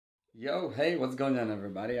Yo, hey, what's going on,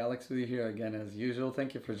 everybody? Alex with you here again as usual.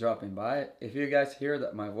 Thank you for dropping by. If you guys hear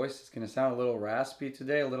that my voice is going to sound a little raspy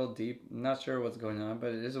today, a little deep, I'm not sure what's going on, but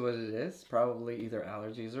it is what it is. Probably either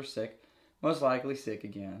allergies or sick. Most likely sick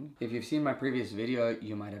again. If you've seen my previous video,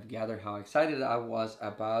 you might have gathered how excited I was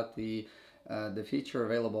about the feature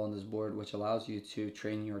available on this board, which allows you to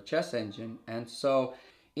train your chess engine. And so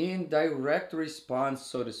in direct response,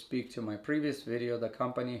 so to speak, to my previous video, the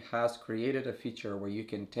company has created a feature where you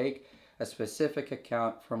can take a specific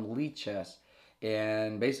account from Lichess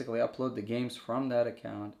and basically upload the games from that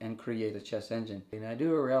account and create a chess engine. And I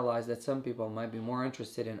do realize that some people might be more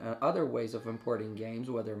interested in other ways of importing games,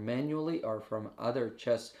 whether manually or from other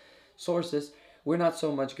chess sources. We're not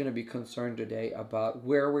so much going to be concerned today about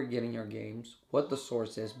where we're getting our games, what the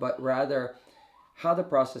source is, but rather how the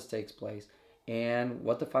process takes place and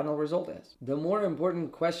what the final result is. The more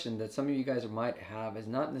important question that some of you guys might have is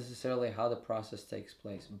not necessarily how the process takes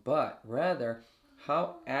place, but rather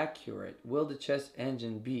how accurate will the chess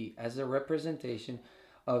engine be as a representation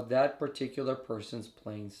of that particular person's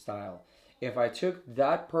playing style. If I took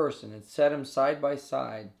that person and set him side by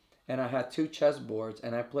side and I had two chess boards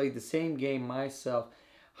and I played the same game myself,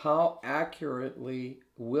 how accurately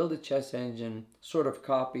will the chess engine sort of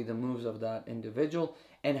copy the moves of that individual,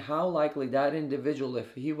 and how likely that individual,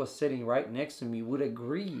 if he was sitting right next to me, would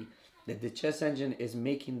agree that the chess engine is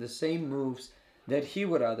making the same moves that he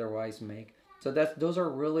would otherwise make. So those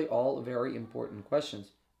are really all very important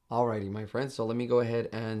questions. Alrighty, my friends, so let me go ahead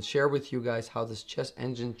and share with you guys how this chess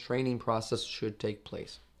engine training process should take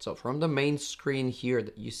place. So from the main screen here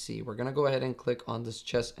that you see, we're gonna go ahead and click on this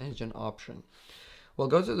chess engine option. We'll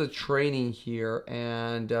go to the training here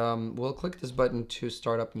and we'll click this button to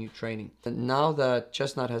start up new training. And now that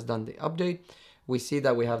Chessnut has done the update, we see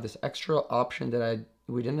that we have this extra option that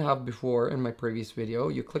we didn't have before in my previous video.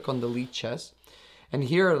 You click on delete chess, and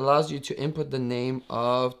here it allows you to input the name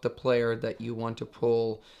of the player that you want to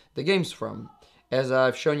pull the games from. As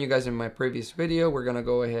I've shown you guys in my previous video, we're gonna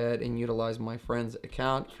go ahead and utilize my friend's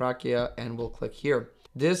account, Frakia, and we'll click here.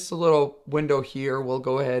 This little window here will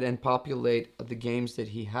go ahead and populate the games that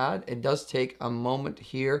he had. It does take a moment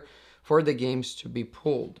here for the games to be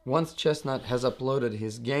pulled. Once Chessnut has uploaded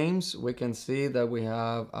his games, we can see that we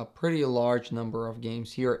have a pretty large number of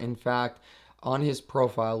games here. In fact, on his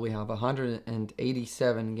profile, we have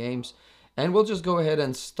 187 games. And we'll just go ahead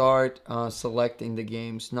and start selecting the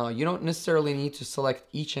games. Now, you don't necessarily need to select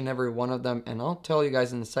each and every one of them, and I'll tell you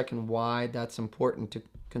guys in a second why that's important to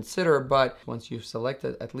consider. But once you've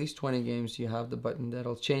selected at least 20 games, you have the button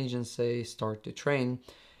that'll change and say start to train.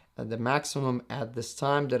 The maximum at this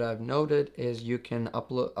time that I've noted is you can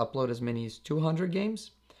upload as many as 200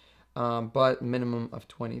 games, but minimum of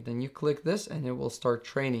 20. Then you click this and it will start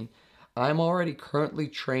training. I'm already currently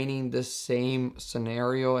training this same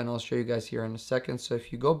scenario, and I'll show you guys here in a second. So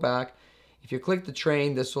if you go back, if you click the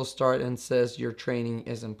train, this will start and says your training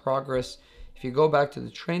is in progress. If you go back to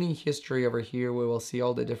the training history over here, we will see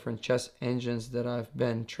all the different chess engines that I've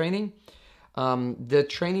been training. The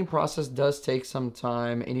training process does take some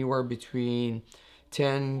time, anywhere between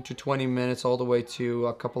 10 to 20 minutes all the way to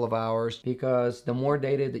a couple of hours, because the more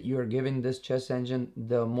data that you are giving this chess engine,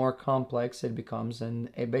 the more complex it becomes, and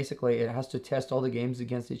it has to test all the games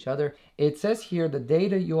against each other. It says here the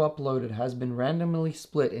data you uploaded has been randomly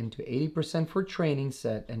split into 80% for training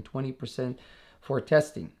set and 20% for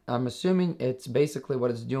testing. I'm assuming it's basically what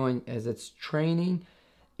it's doing is it's training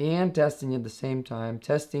and testing at the same time,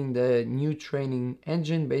 testing the new training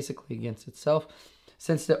engine basically against itself.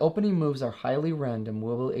 Since the opening moves are highly random,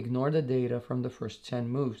 we will ignore the data from the first 10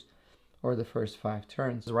 moves or the first 5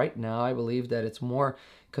 turns. Right now, I believe that it's more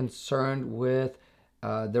concerned with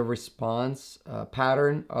the response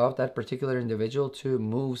pattern of that particular individual to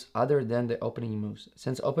moves other than the opening moves.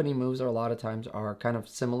 Since opening moves are a lot of times are kind of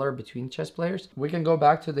similar between chess players, we can go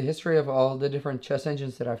back to the history of all the different chess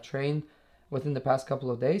engines that I've trained within the past couple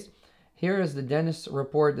of days. Here is the Dennis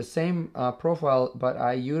report, the same profile, but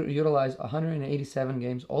I utilized 187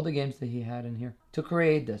 games, all the games that he had in here, to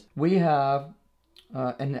create this. We have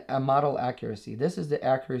a model accuracy. This is the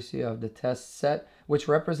accuracy of the test set, which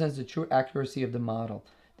represents the true accuracy of the model.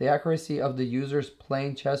 The accuracy of the users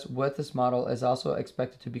playing chess with this model is also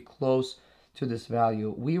expected to be close to this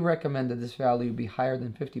value. We recommend that this value be higher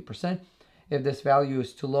than 50%. If this value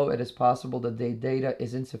is too low, it is possible that the data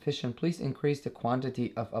is insufficient. Please increase the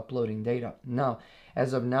quantity of uploading data. Now,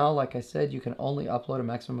 as of now, like I said, you can only upload a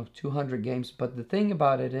maximum of 200 games. But the thing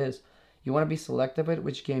about it is you want to be selective at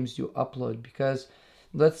which games you upload, because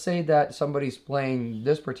let's say that somebody's playing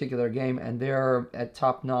this particular game and they're at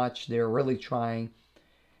top notch, they're really trying.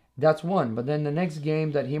 That's one. But then the next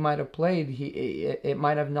game that he might have played, it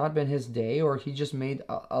might have not been his day, or he just made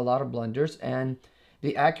a lot of blunders, and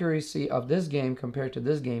the accuracy of this game compared to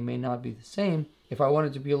this game may not be the same. If I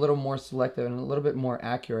wanted to be a little more selective and a little bit more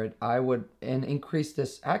accurate, I would, and increase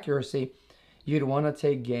this accuracy, you'd want to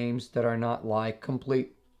take games that are not like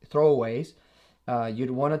complete throwaways.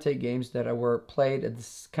 You'd want to take games that were played in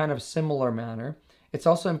this kind of similar manner. It's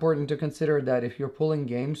also important to consider that if you're pulling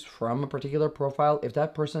games from a particular profile, if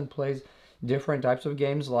that person plays different types of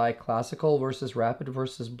games like classical versus rapid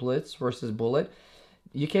versus blitz versus bullet,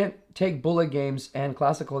 you can't take bullet games and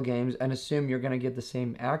classical games and assume you're going to get the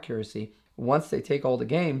same accuracy. Once they take all the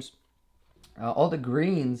games, all the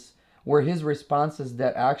greens were his responses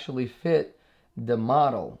that actually fit the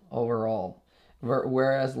model overall.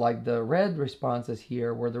 Whereas like the red responses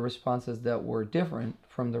here were the responses that were different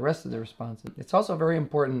from the rest of the responses. It's also very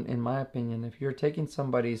important, in my opinion, if you're taking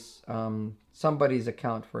somebody's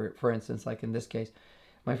account, for instance, like in this case,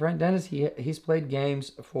 my friend Dennis, he's played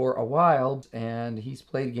games for a while, and he's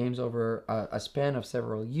played games over a span of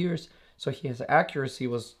several years, so his accuracy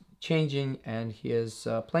was changing, and his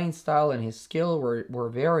playing style and his skill were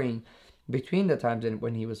varying between the times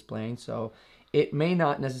when he was playing. So it may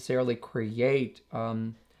not necessarily create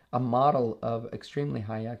a model of extremely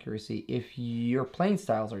high accuracy if your playing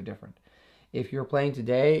styles are different. If you're playing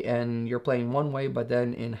today and you're playing one way, but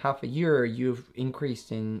then in half a year you've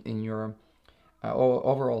increased in your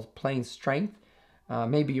overall playing strength,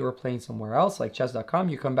 maybe you were playing somewhere else like chess.com,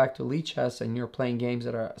 you come back to Lichess and you're playing games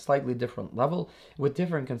at a slightly different level with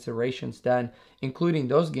different considerations, then including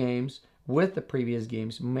those games with the previous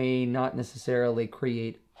games may not necessarily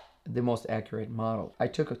create the most accurate model. I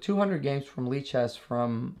took 200 games from Lichess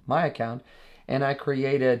from my account, and I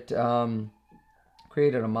created a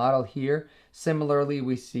model here. Similarly,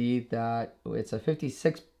 we see that it's a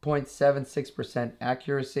 56.76%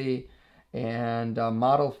 accuracy, and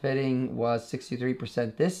model fitting was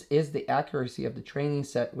 63%. This is the accuracy of the training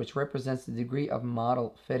set, which represents the degree of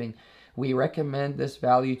model fitting. We recommend this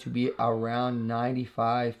value to be around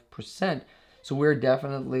 95%. So we're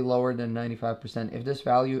definitely lower than 95%. If this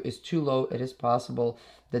value is too low, it is possible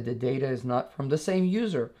that the data is not from the same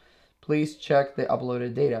user. Please check the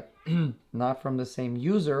uploaded data. Not from the same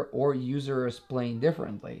user, or user is playing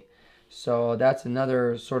differently. So that's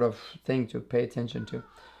another sort of thing to pay attention to.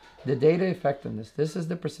 The data effectiveness. This is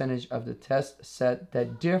the percentage of the test set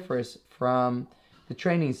that differs from the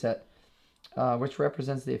training set, which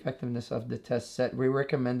represents the effectiveness of the test set. We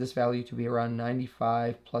recommend this value to be around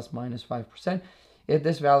 95 plus minus 5%. If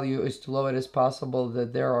this value is too low, it is possible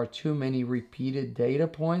that there are too many repeated data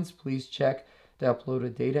points. Please check the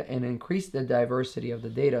uploaded data and increase the diversity of the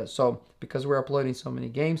data. So because we're uploading so many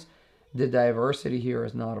games, the diversity here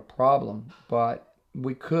is not a problem, but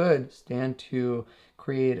we could stand to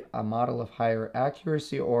create a model of higher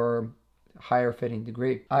accuracy or higher fitting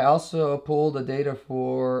degree. I also pulled the data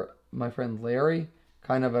for my friend Larry,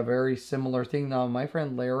 kind of a very similar thing. Now, my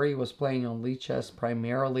friend Larry was playing on Lichess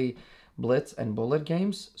primarily blitz and bullet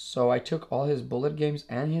games, so I took all his bullet games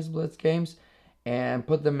and his blitz games and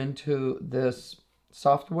put them into this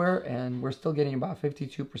software, and we're still getting about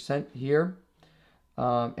 52% here,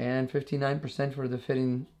 and 59% for the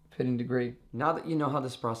fitting degree. Now that you know how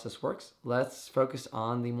this process works, let's focus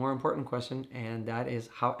on the more important question, and that is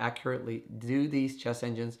how accurately do these chess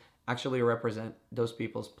engines actually represent those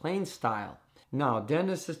people's playing style. Now,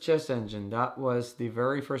 Dennis's chess engine, that was the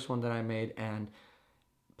very first one that I made, and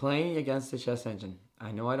playing against the chess engine,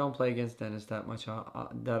 I know I don't play against Dennis that much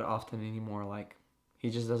that often anymore. Like, he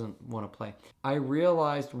just doesn't want to play. I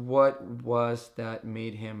realized what was that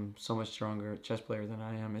made him so much stronger chess player than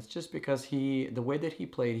I am. It's just because the way that he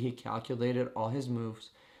played, he calculated all his moves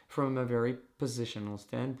from a very positional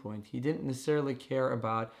standpoint. He didn't necessarily care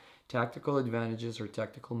about tactical advantages or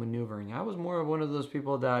tactical maneuvering. I was more of one of those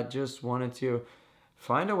people that just wanted to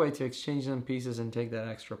find a way to exchange them pieces and take that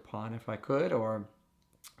extra pawn if I could, or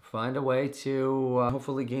find a way to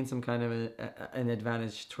hopefully gain some kind of an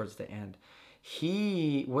advantage towards the end.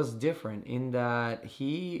 He was different in that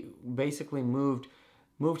he basically moved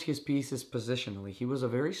his pieces positionally. He was a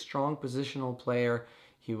very strong positional player.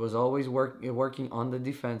 He was always working on the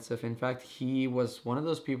defensive. In fact, he was one of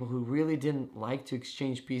those people who really didn't like to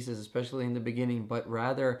exchange pieces, especially in the beginning, but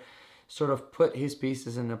rather sort of put his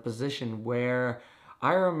pieces in a position where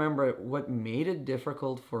I remember what made it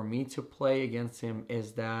difficult for me to play against him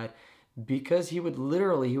is that because he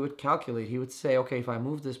would calculate, he would say, okay, if I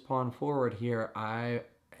move this pawn forward here,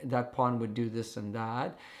 that pawn would do this and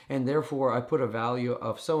that, and therefore I put a value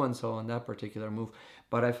of so and so on that particular move.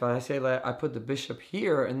 But if I say that I put the bishop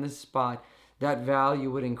here in this spot, that value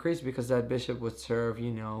would increase because that bishop would serve,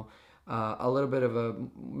 you know, a little bit of a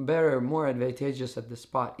better, more advantageous at the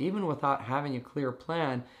spot. Even without having a clear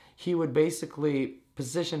plan, he would basically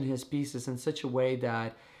position his pieces in such a way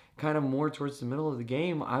that kind of more towards the middle of the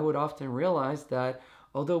game, I would often realize that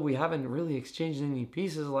although we haven't really exchanged any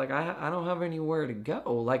pieces, like I don't have anywhere to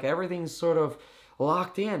go. Like everything's sort of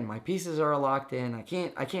locked in. My pieces are locked in.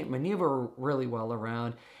 I can't maneuver really well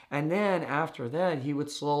around. And then after that, he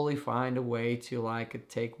would slowly find a way to like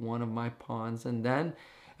take one of my pawns, and then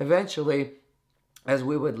eventually, as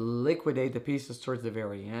we would liquidate the pieces towards the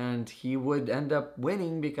very end, he would end up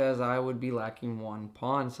winning because I would be lacking one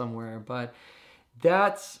pawn somewhere. But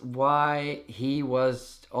that's why he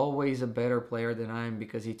was always a better player than I am,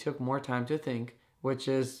 because he took more time to think, which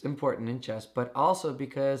is important in chess, but also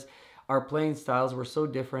because our playing styles were so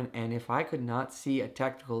different. And if I could not see a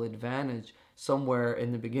tactical advantage somewhere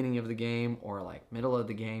in the beginning of the game or like middle of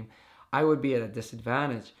the game, I would be at a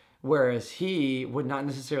disadvantage. Whereas he would not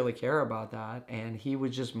necessarily care about that, and he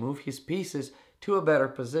would just move his pieces to a better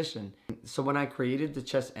position. So when I created the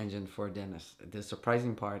chess engine for Dennis, the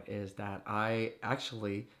surprising part is that I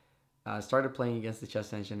actually started playing against the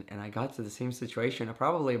chess engine, and I got to the same situation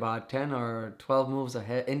probably about 10 or 12 moves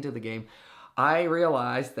ahead into the game. I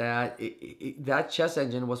realized that that chess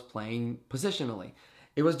engine was playing positionally.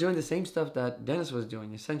 It was doing the same stuff that Dennis was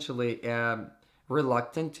doing, essentially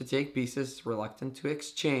reluctant to take pieces, reluctant to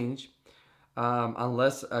exchange,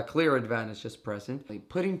 unless a clear advantage is present.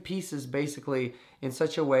 Putting pieces basically in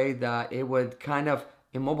such a way that it would kind of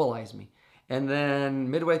immobilize me. And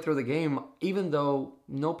then midway through the game, even though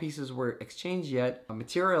no pieces were exchanged yet,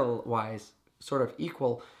 material-wise sort of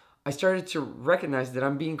equal, I started to recognize that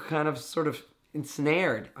I'm being kind of sort of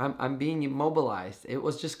ensnared. I'm being immobilized. It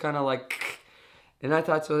was just kind of like, and I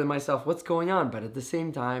thought to myself, what's going on? But at the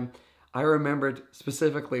same time, I remembered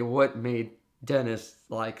specifically what made Dennis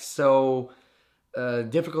like so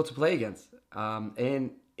difficult to play against.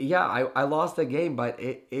 And yeah, I lost the game, but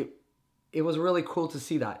it was really cool to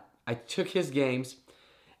see that. I took his games,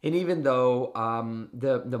 and even though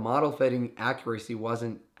the model fitting accuracy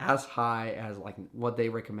wasn't as high as like what they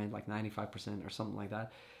recommend, like 95% or something like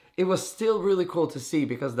that, it was still really cool to see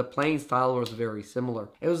because the playing style was very similar.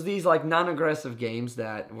 It was these like non-aggressive games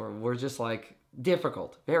that were just like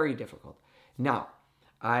difficult, very difficult. Now,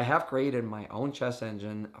 I have created my own chess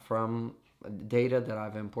engine from data that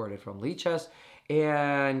I've imported from Lichess,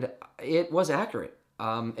 and it was accurate.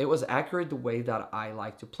 It was accurate the way that I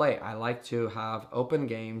like to play. I like to have open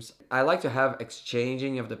games. I like to have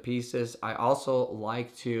exchanging of the pieces. I also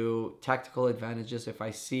like to tactical advantages if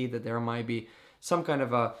I see that there might be some kind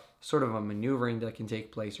of a sort of a maneuvering that can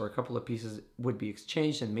take place, or a couple of pieces would be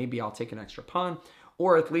exchanged, and maybe I'll take an extra pawn,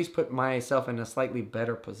 or at least put myself in a slightly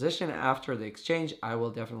better position after the exchange. I will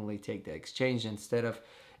definitely take the exchange instead of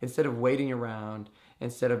waiting around,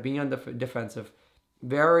 instead of being on the defensive.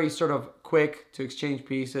 Very sort of quick to exchange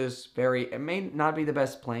pieces. It may not be the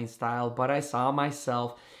best playing style, but I saw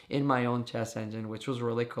myself in my own chess engine, which was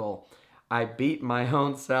really cool. I beat my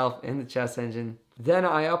own self in the chess engine. Then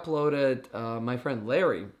I uploaded my friend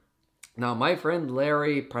Larry. Now, my friend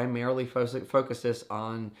Larry primarily focuses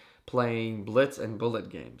on playing blitz and bullet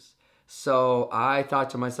games. So I thought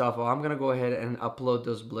to myself, well, I'm going to go ahead and upload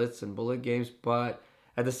those blitz and bullet games. But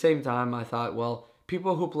at the same time, I thought, well,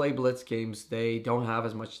 people who play blitz games, they don't have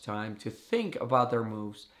as much time to think about their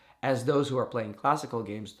moves as those who are playing classical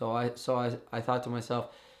games. So I thought to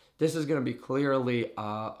myself, this is going to be clearly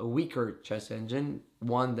a weaker chess engine,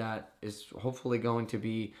 one that is hopefully going to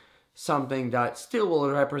be something that still will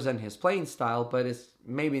represent his playing style, but it's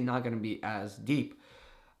maybe not going to be as deep.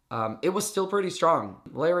 It was still pretty strong.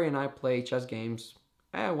 Larry and I play chess games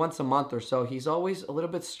once a month or so. He's always a little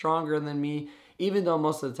bit stronger than me, even though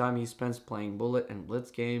most of the time he spends playing bullet and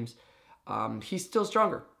blitz games. He's still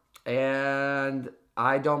stronger, and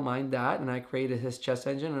I don't mind that. And I created his chess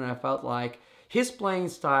engine, and I felt like his playing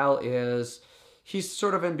style is, he's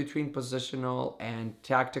sort of in between positional and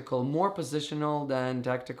tactical, more positional than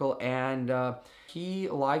tactical, and he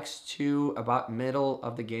likes to, about middle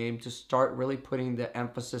of the game, to start really putting the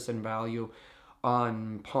emphasis and value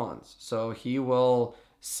on pawns. So he will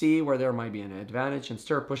see where there might be an advantage and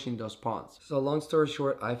start pushing those pawns. So long story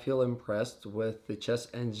short, I feel impressed with the chess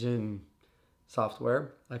engine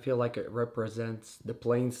software. I feel like it represents the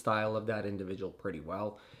playing style of that individual pretty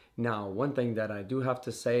well. Now, one thing that I do have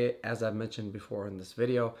to say, as I've mentioned before in this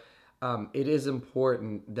video, it is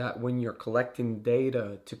important that when you're collecting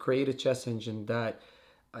data to create a chess engine, that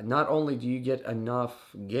not only do you get enough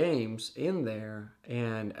games in there,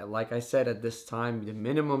 and like I said, at this time, the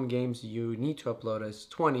minimum games you need to upload is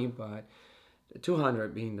 20, but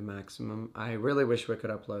 200 being the maximum. I really wish we could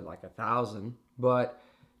upload like 1,000, but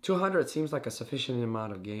 200 seems like a sufficient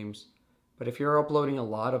amount of games. But if you're uploading a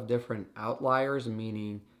lot of different outliers,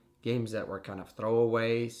 meaning games that were kind of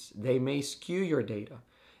throwaways, they may skew your data.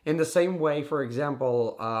 In the same way, for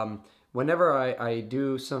example, whenever I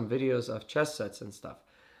do some videos of chess sets and stuff,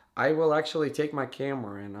 I will actually take my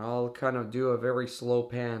camera and I'll kind of do a very slow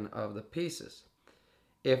pan of the pieces.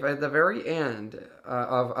 If at the very end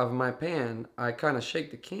of my pan, I kind of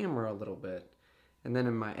shake the camera a little bit, and then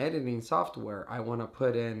in my editing software, I want to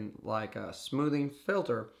put in like a smoothing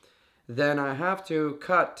filter, then I have to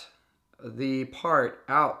cut the part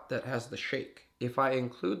out that has the shake. If I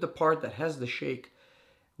include the part that has the shake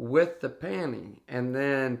with the panning and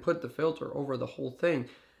then put the filter over the whole thing,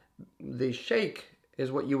 the shake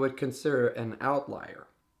is what you would consider an outlier.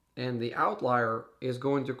 And the outlier is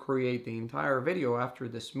going to create the entire video after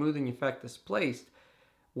the smoothing effect is placed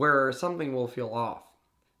where something will feel off.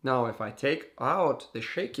 Now, if I take out the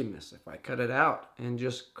shakiness, if I cut it out and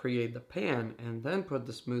just create the pan and then put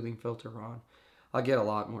the smoothing filter on, I'll get a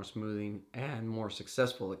lot more smoothing and more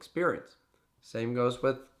successful experience. Same goes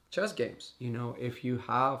with chess games. You know, if you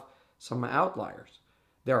have some outliers,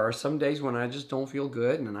 there are some days when I just don't feel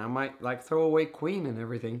good and I might like throw away queen and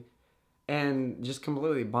everything and just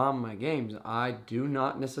completely bomb my games. I do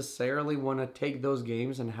not necessarily want to take those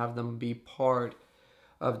games and have them be part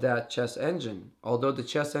of that chess engine. Although the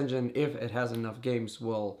chess engine, if it has enough games,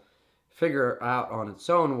 will figure out on its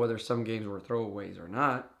own whether some games were throwaways or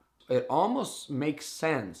not. It almost makes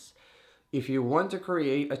sense if you want to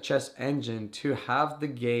create a chess engine to have the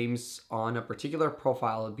games on a particular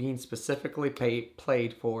profile being specifically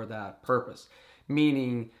played for that purpose.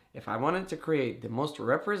 Meaning, if I wanted to create the most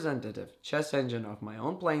representative chess engine of my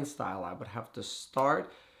own playing style, I would have to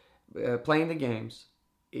start playing the games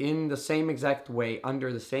in the same exact way,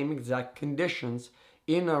 under the same exact conditions,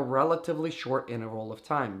 in a relatively short interval of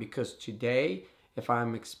time. Because today, if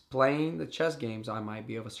I'm playing the chess games, I might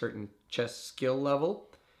be of a certain chess skill level.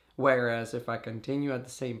 Whereas if I continue at the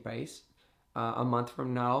same pace, a month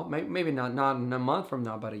from now, maybe not in a month from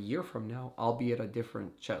now, but a year from now, I'll be at a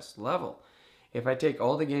different chess level. If I take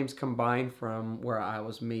all the games combined from where I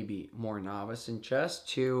was maybe more novice in chess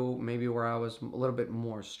to maybe where I was a little bit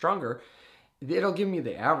more stronger, it'll give me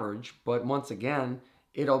the average. But once again,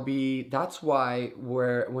 that's why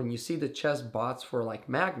when you see the chess bots for like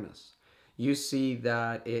Magnus, you see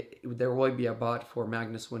that there will be a bot for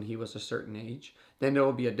Magnus when he was a certain age. Then there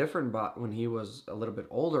will be a different bot when he was a little bit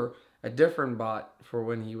older, a different bot for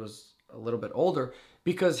when he was a little bit older,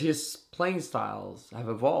 because his playing styles have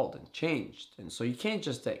evolved and changed. And so you can't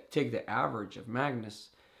just take the average of Magnus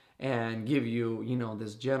and give you,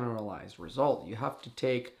 this generalized result. You have to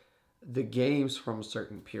take the games from a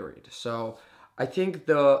certain period. So I think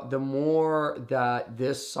the more that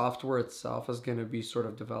this software itself is going to be sort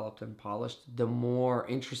of developed and polished, the more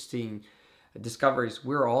interesting discoveries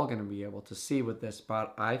we're all going to be able to see with this.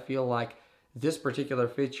 But I feel like this particular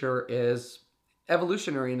feature is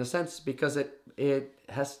evolutionary in a sense because it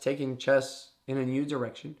has taken chess in a new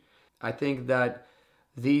direction. I think that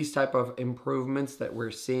these type of improvements that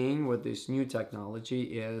we're seeing with this new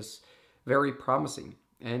technology is very promising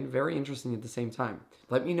and very interesting at the same time.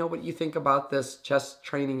 Let me know what you think about this chess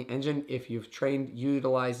training engine. If you've trained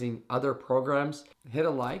utilizing other programs, hit a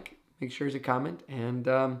like, make sure to comment, and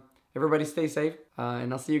everybody stay safe,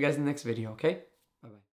 and I'll see you guys in the next video, okay?